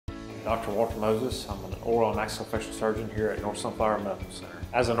Dr. Walter Moses. I'm an oral and maxillofacial surgeon here at North Sunflower Medical Center.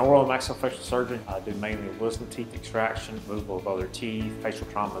 As an oral and maxillofacial surgeon, I do mainly wisdom teeth extraction, removal of other teeth, facial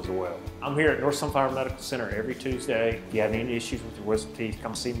trauma as well. I'm here at North Sunflower Medical Center every Tuesday. If you have any issues with your wisdom teeth,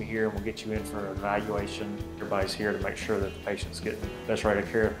 come see me here and we'll get you in for an evaluation. Everybody's here to make sure that the patient's getting the best rate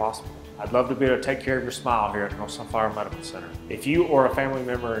of care possible. I'd love to be able to take care of your smile here at North Sunflower Medical Center. If you or a family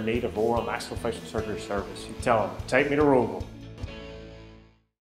member are in need of oral and maxillofacial surgery service, you tell them, take me to Louisville.